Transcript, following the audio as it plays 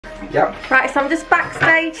Yep. Right, so I'm just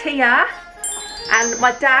backstage here, and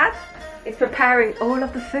my dad is preparing all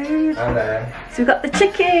of the food. And So we've got the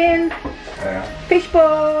chicken, fish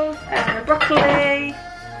balls, and broccoli.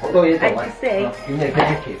 And you can see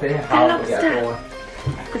the lobster.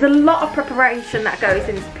 There's a lot of preparation that goes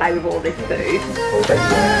into play with all this food.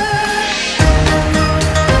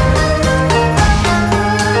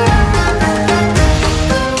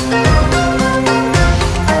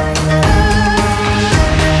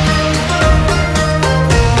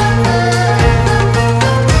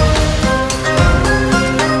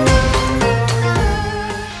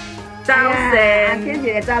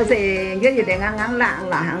 Rau xì cái gì để ngắn lặng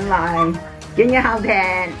là hàng lại cái nhà hậu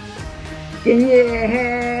thèn cái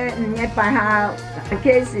nhà bài hậu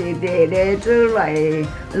cái gì để chú lại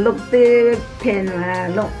lúc tư pen mà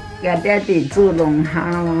lúc cái để chú lồng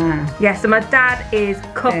hào à. Yeah, so my dad is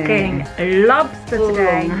cooking lobster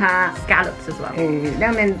today, scallops as well.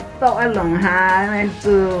 Đang mình tỏi lồng hào mình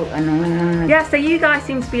chú Yeah, so you guys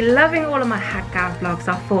seem to be loving all of my Hakka vlogs.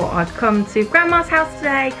 I thought I'd come to Grandma's house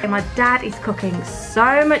today. And my dad is cooking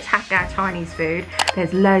so much Hakka Chinese food.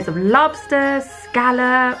 There's loads of lobsters,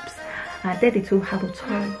 scallops, and so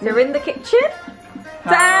we're in the kitchen.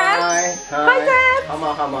 Dad! Hi Dad!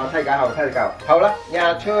 Không, thay cả hậu. Hậu đó,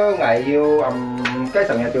 nhà chưa ngày yêu cái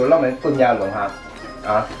sòng nhà tiêu lắm mình phun nhà lồng hà.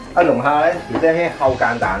 Ở lồng hà đấy thì cái hậu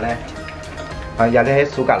簡單咧，有啲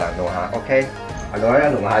蘇格蘭龍蝦 ，OK， 攞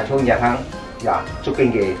一龍蝦葱入坑，呀，足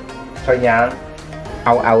經嘅，再釀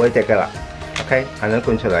拗一隻㗎啦 ，OK， 係能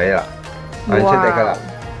灌出嚟啦，係出嚟㗎啦，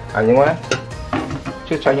係點咧？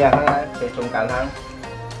出再釀坑咧，你中間坑，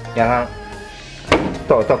釀坑，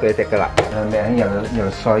多幾隻㗎啦，名有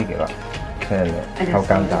衰嘅啦，好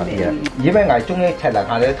簡單啲啊！因為我中意吃龍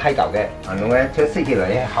蝦你睇舊嘅，係咁咧，出食起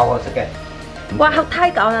嚟好好食嘅。哇，好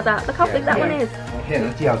睇舊啊！Look how big that one is。聽人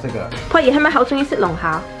都知好食㗎。佩兒係咪好中意食龍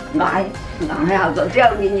蝦？唔係，龍蝦後就只有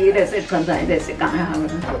年年嚟食，純粹嚟食龍蝦後。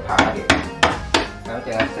要拍嘅，咁淨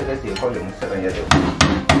係食嗰時可以用食嘅嘢做。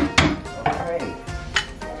OK，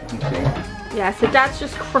 唔行。Yeah, so Dad's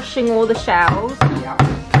just crushing all the shells. Yeah.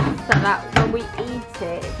 So that when we eat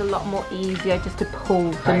it, it's a lot more easier just to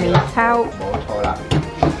pull the meat out. 冇錯啦。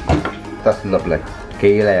That's lovely，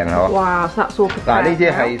 幾靚嗬。Wow, so that's all prepared. 嗱，呢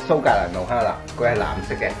啲係蘇格蘭龍蝦啦，佢係藍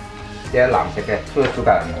色嘅，有藍色嘅，蘇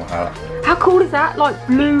格蘭龍蝦啦。How cool is that? Like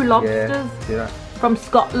blue lobsters from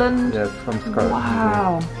Scotland. Yes, from Scotland.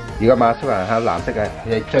 Wow. 如果買蘇格蘭蝦藍色嘅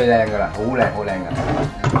係最靚㗎啦，好靚㗎。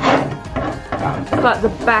It's like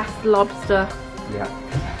the best lobster. Yeah.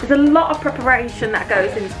 There's a lot of preparation that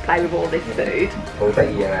goes into play with all this food. 好得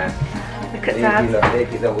意啊！ Look at Dad. 你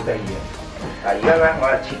見到好得意啊！嗱，而家咧我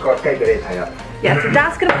係切個雞俾你睇啊。Yeah, so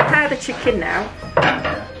Dad's going to prepare the chicken now.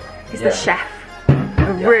 He's the chef.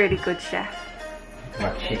 A really good chef. 我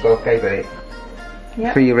切個雞俾你。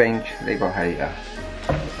Free range 呢個係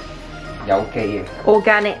有機嘅。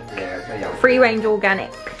Organic. Yeah, Free range organic.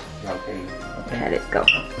 有機。Okay, let's go.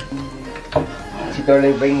 切到你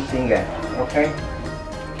wing 先嘅 ，OK？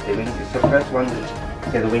 The wing is the first one.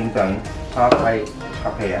 Get the wing done. Halfway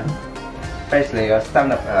chop here. Basically, you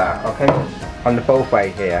stand up, OK? On the both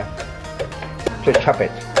way here. Just chop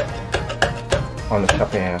it. On the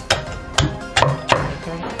chop here.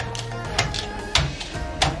 Okay.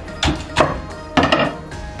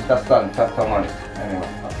 That's done. That's done. Anyway.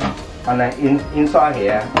 And then inside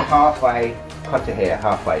here, halfway cut it here,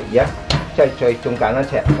 halfway. Yeah. 即係最中間一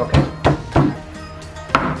尺 ，OK？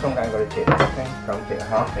 中間嗰啲切 ，OK？ 咁切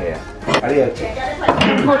half here。喺呢度切。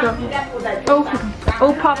Hold on.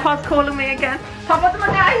 Oh, Papa's calling me again. Papa, come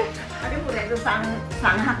on, guys. 啲葡萄都生黑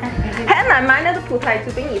嘅。喺南買呢啲葡萄樹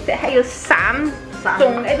邊而食係要三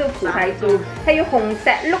種呢啲葡萄樹，係要紅石、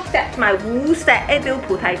綠石同埋烏石呢啲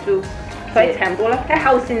葡萄樹，所以全部咧係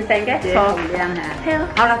後線性嘅。好靚啊！係啊。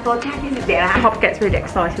好啦，多聽啲食啦。Pop gets really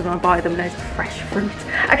excited when I buy them loads of fresh fruit.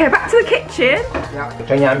 Okay, back to the kitchen.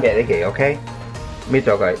 將眼搣呢期 ，OK？ 搣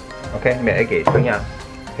咗佢 ，OK？ 搣呢期將眼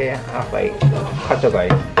 ，OK？ halfway cut 咗佢。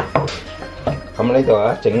咁呢度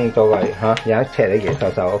啊，整咗佢嚇，有一尺呢期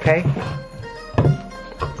瘦瘦 ，OK？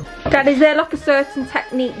 Dad, is there like a certain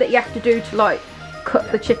technique that you have to do to like cut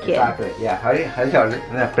the chicken? Exactly. Yeah. 喺呢度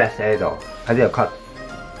咧 press 喺度，喺呢度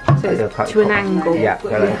cut。So it's to an angle. Yeah. 咁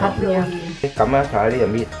樣就喺呢度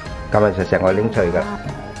搣，咁啊就成個拎脆㗎。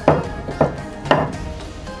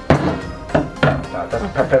That's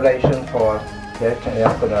preparation for 一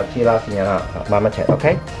個黐啦先啦，慢慢切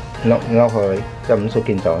 ，OK？ 攞佢就唔少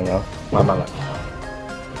見咗，然後慢慢嚟。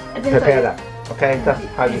Prepare 啦 ，OK？ That's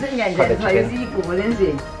how you cut the chicken.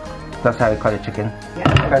 That's how you cut the chicken.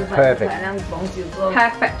 That's perfect.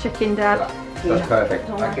 Perfect chicken, Dad. That's perfect.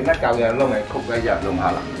 見得夠嘅，撈咪焗嘅就弄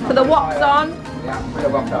下啦。So the wok's on. Yeah, put the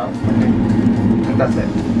box down. Okay. And that's it.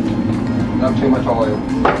 Not too much oil.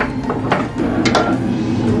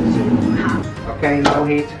 Okay, low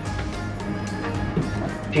heat.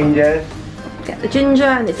 Ginger. Get the ginger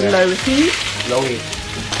and it's low heat. Low heat.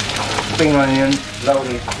 Spring onion, low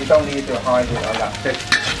heat. You don't need to high heat on that.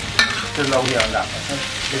 Just low heat on that. Okay.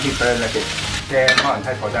 Just keep burning a bit. 驚可能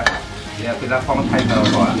太過真，然後記得放低佢嗰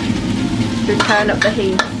個啦。To turn up the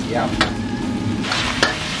heat. Yeah.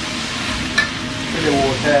 Put the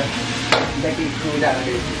water, make it cool down a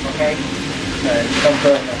bit, okay? Don't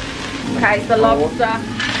burn it. Okay, so lobster.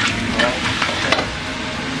 Okay.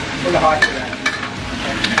 Put the hot in there.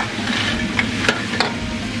 Okay.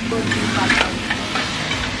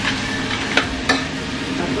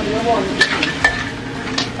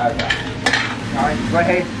 Rồi, quay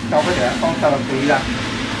hết, sau cái để con sờ tí ra.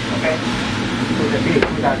 Ok. Tôi sẽ biết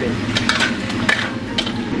chúng ta đi.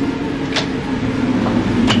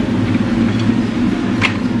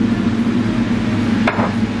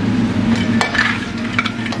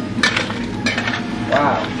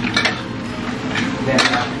 Wow.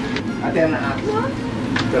 Then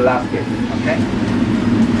the last bit, okay?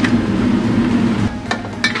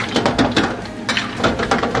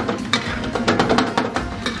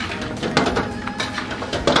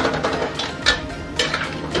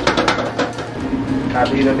 Add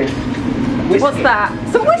a little bit whiskey. What's that?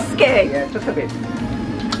 Some whiskey? Yeah, just a bit.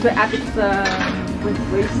 So add with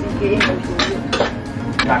whiskey.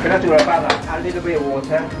 Now, cái đó chưa là bao a little bit of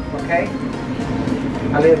water, okay?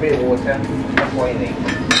 A little bit of water, that's what you need.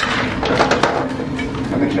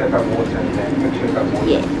 So make sure you've got water in there. Make sure you've got water.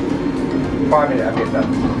 Yeah. 5 minutes, I'll get done.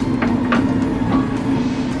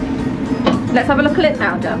 Let's have a look at it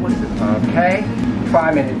now, Dan. Okay,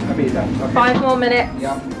 5 minutes, I'll be done. Okay. 5 more minutes.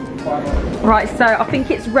 Yeah, 5 more. Right, so I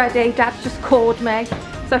think it's ready. Dad's just called me.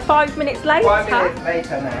 So 5 minutes later. 5 minutes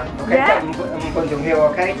later now. Okay, Yeah.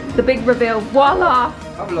 okay? The big reveal. Voila!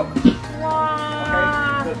 Have a look.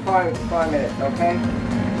 Wow. Okay, just 5 minutes, okay?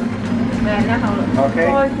 Okay. Okay.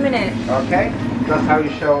 5 minutes. Okay, that's how you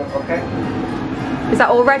show, okay? Is that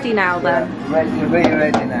all ready now then? Yeah, ready, really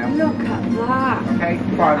ready now. Look at that. Okay,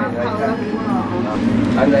 5 minutes later.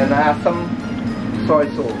 And then add some soy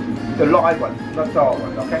sauce. The light one, not the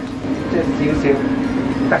one, okay? Just use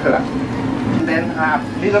that's it. And then add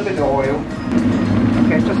a little bit of oil.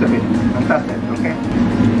 Okay, just a bit. And that's it, okay?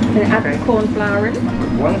 Then add the corn flour in. Put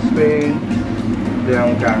 1 spoon, 2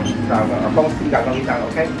羹，3羹，放絲羹多啲羹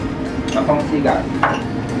 ，OK？ 放絲羹。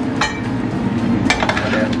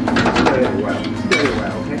And then stir it well,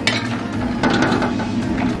 okay?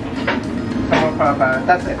 Some more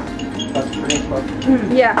that's it. That's pretty good.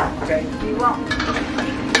 Yeah. Okay. You want?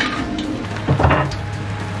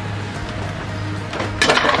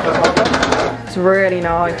 That's all done? It's really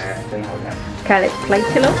nice. Yeah, then hold that. Okay, let's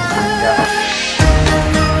plate it up. Yeah.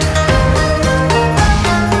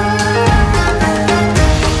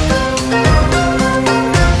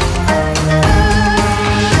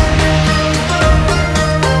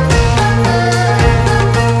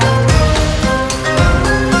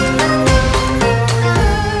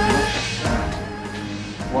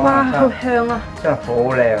 Wow, 好香啊！真係好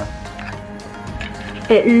靚。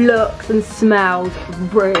 It looks and smells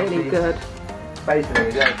really good.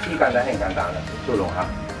 Basically 真係黐緊得興簡單啦，做龍蝦。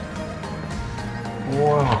哇！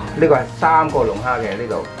呢個係3個龍蝦嘅呢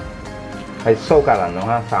度，係蘇格蘭龍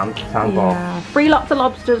蝦3個。Yeah. 3 lots of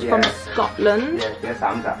lobsters from Yeah. Scotland. 嘅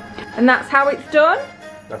30。 And that's how it's done.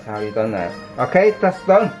 That's how you done that. Okay, that's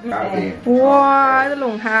done. 搞掂。哇！啲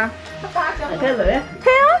龍蝦。Cái lưỡi. 係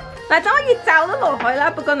啊，嗱，就可以罩得落去啦。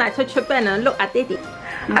不過嗱，出邊人 look at 爹哋。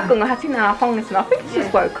阿公我下先啊，風嘅時候，I think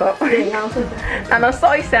just woke up. And I'm so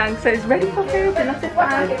young, so it's ready for food. And I said,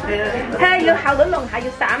 wow. 係要後到龍蝦，要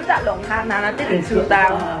3隻龍蝦，嗱，爹哋做到。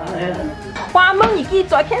哇！蚊而家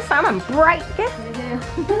再傾3人 break 嘅。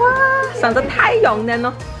哇！實在太用靚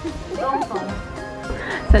咯。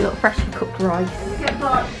So look, freshly cooked rice.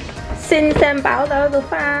 新鮮飽到度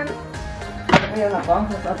飯。It's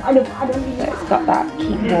got that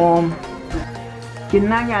keep warm. 今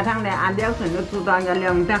仔日通咧，阿廖順都煮到個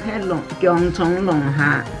兩隻迄龍薑葱龍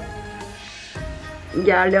蝦，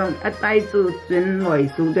也兩一帶煮轉來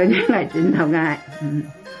煮咗啲嚟轉頭嘅，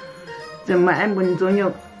就咪一滿豬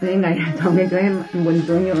肉，你嚟同佢嗰啲滿豬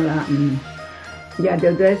肉啦，也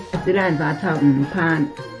就對只係把頭唔pan，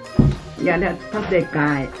也咧ทับเด็กไ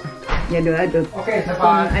ก่也就喺度ต้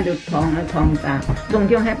ม喺度燙炸，仲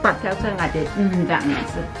要喺白條菜或者炸唔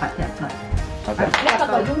食白條菜。 Okay.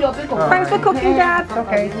 Thanks for cooking, Dad.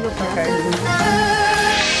 Okay.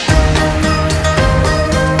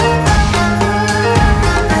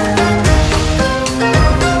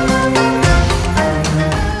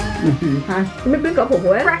 Mấy biết có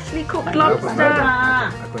hủ á. Freshly cooked lobster.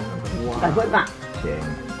 Phải với bạn.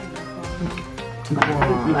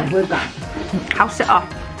 Phải với bạn. How's it off?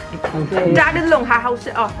 Dad is long hair. How's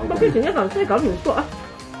it off? Có cái chuyện nhất là sẽ có đủ sữa.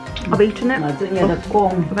 I've eaten it. Mà tự nhiên là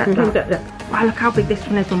con. Wow, look how big this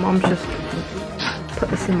one is. My mom's just put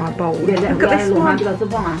this in my bowl. Look at this one.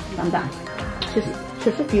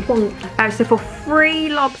 So for 3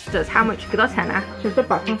 lobsters, how much? Good tenner.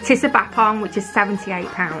 Tisabapong, which is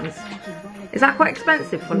 £78. Is that quite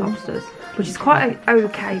expensive for lobsters? Which is quite an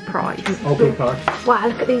okay price. Okay price. Wow,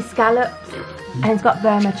 look at these scallops. And it's got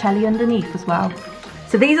vermicelli underneath as well.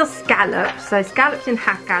 So these are scallops. So scallops in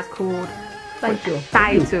Hakka is called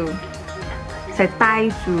Taizu. So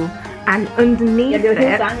Taizu. And underneath it,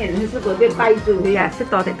 underneath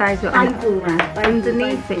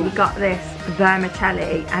it you got this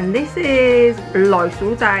vermicelli, and this is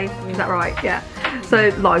lobster. Is that right? Yeah.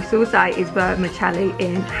 So lobster is vermicelli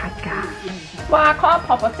in Hakka. Wow, có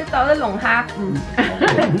papa biết到啲龍蝦。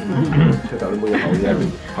食到你冇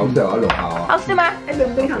好食啊龍蝦啊？好食嗎？Em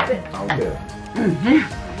đừng đi học chứ. Hảo食。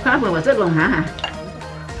Có vừa mà rất lòng hả?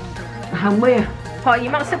 Không mê. 可以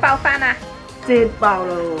嗎？食飽飯啊？ Chết bao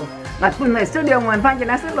rồi. Ngài phun này sức điều nguồn phan cho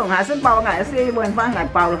nó sức lòng hả sức bao ngài sức nguồn phan ngài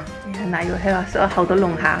bao rồi. Này rồi hay là sợ hậu tới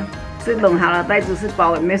lồng hả? Sức lòng hả là tay chủ sức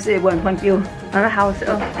bao mới sức nguồn phan kêu. Nó hậu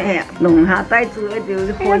sợ. Lòng hả tay chủ ấy điều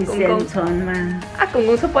hồi sen tròn mà. À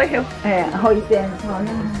cùng sức bao nhiêu? Hồi sen tròn.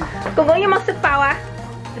 Cùng nhưng mà sức bao à?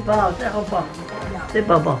 Sức bao sức không bao. Sức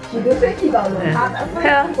bao bao. Chỉ có sức bao lòng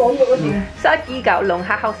hả. Sao chỉ gạo lồng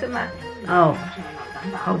hả hậu sức mà?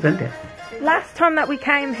 Hậu rất đẹp. Last time that we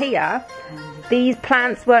came here, these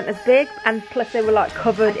plants weren't as big, and plus they were like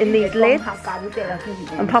covered in these lids.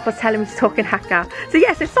 And Papa's telling me to talk in Hakka. So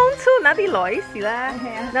yes, it's on to another lois, see that?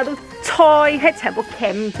 Now the toy head table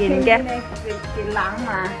came in get.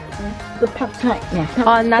 The pak chai nè.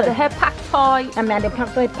 Another hair pack toy. Mẹ được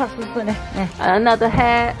pak toy pak xuống nè. Another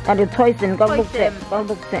hair. Được toy xin có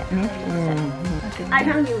bục sẹt nè. Ai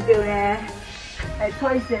thắng nhiều kiểu nè.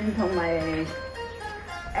 Toy xin thằng mày.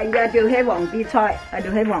 And I do have one chai. I do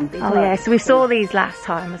have one chai. Oh yeah, so we saw these last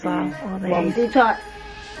time as well. One chai.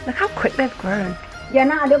 Look how quick they've grown. Yeah,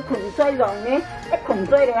 now they're khủng chai rồi nè. Cái khủng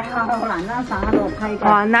chai này hao là nó sáng rồi thay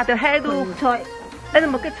cả. Now the hair do chai. Đây là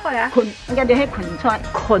một cái chai à? Khủng, cái đấy khủng chai.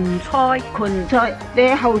 Khủng chai.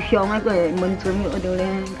 Để hậu hiệu cái mình chuẩn bị được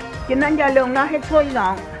lên. Cái này giờ lượng nó hết chai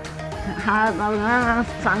rồi. Ha, nó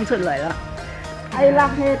sáng xuất lại rồi. Ai là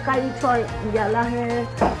hết cây chai, giờ là hết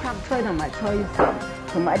thằng chai thằng mà chai.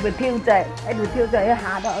 同埋會飄仔，喺度飄仔一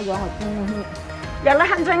下都講我中意。有啦，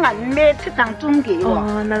鹹菜銀咩出當中幾喎？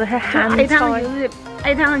哦，那都係鹹菜。ไ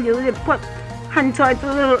อ้ทาง有啲พวก鹹菜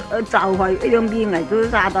都就係一樣面嚟都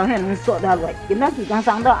炸到係熟下嚟，點解時間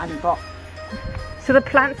生得硬多 So the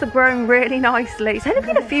plants are growing really nicely. It's only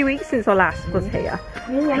been a few weeks since I last was here.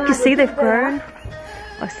 You can see they've grown.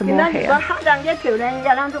 Oh, some more here.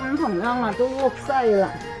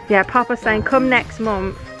 Yeah, Papa's saying come next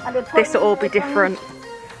month. This will all be different.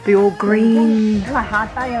 Be all green. Wow!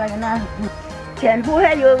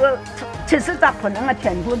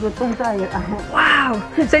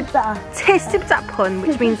 So tisibzapun,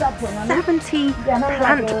 which means 70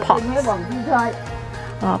 plant pots.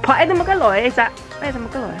 Oh, pot ấy một cái loại is that? Đây là một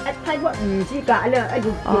cái loại.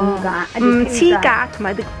 Chi gà,同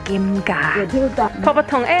埋啲kim gà. Papa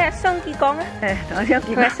同雙機講啊，同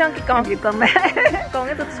埋雙機講咩？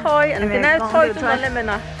講一個菜，人哋咧菜中文裡面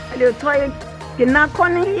啊，條菜見那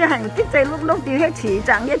坤呢係即係碌碌掉喺池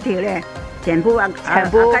爭一條咧，全部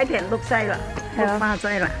改片碌晒啦，碌花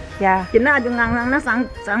晒啦。Yeah. 見那就硬硬那生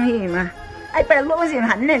起嘛，哎俾碌先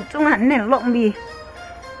很嫩，中很嫩碌米，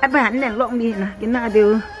哎俾很嫩碌米啦，見那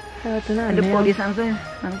就。就玻璃上水一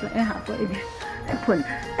下多一點，一盤，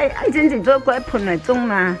真係做過一盤嚟種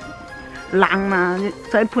嘛，冷嘛，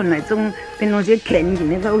再一盤嚟種，變到似鉗住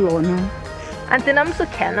呢個亂咯。啊，點解唔識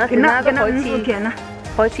鉗啊？點解開始鉗啊？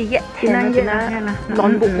開始一鉗啊？點解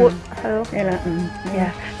亂活活？係咯。係啦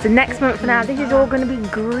，Yeah. So next month now, this is all going to be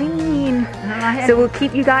green. So we'll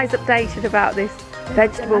keep you guys updated about this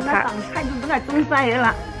vegetable patch. 都係種晒嘅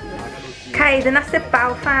啦。Okay, then that's the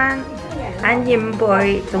bao fan. And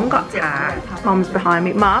Yimboy, Zung got cha. Mom's behind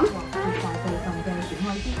me. Mom?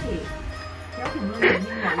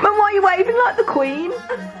 Mum, why are you waving like the Queen?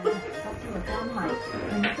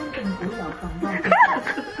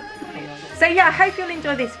 So yeah, I hope you'll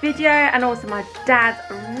enjoy this video and also my dad's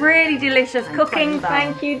really delicious cooking.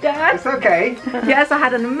 Thank you, Dad. It's okay. Yes, I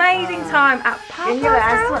had an amazing time at Papa's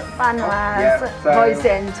house.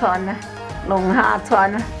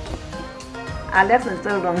 Alex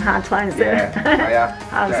做龍蝦菜食，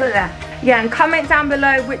好食啊！ Yeah, and comment down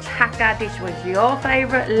below which Hakka dish was your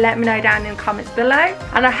favourite. Let me know down in the comments below.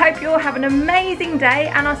 And I hope you all have an amazing day,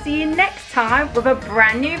 and I'll see you next time with a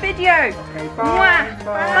brand new video. Okay, bye. Mwah.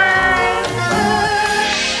 Bye.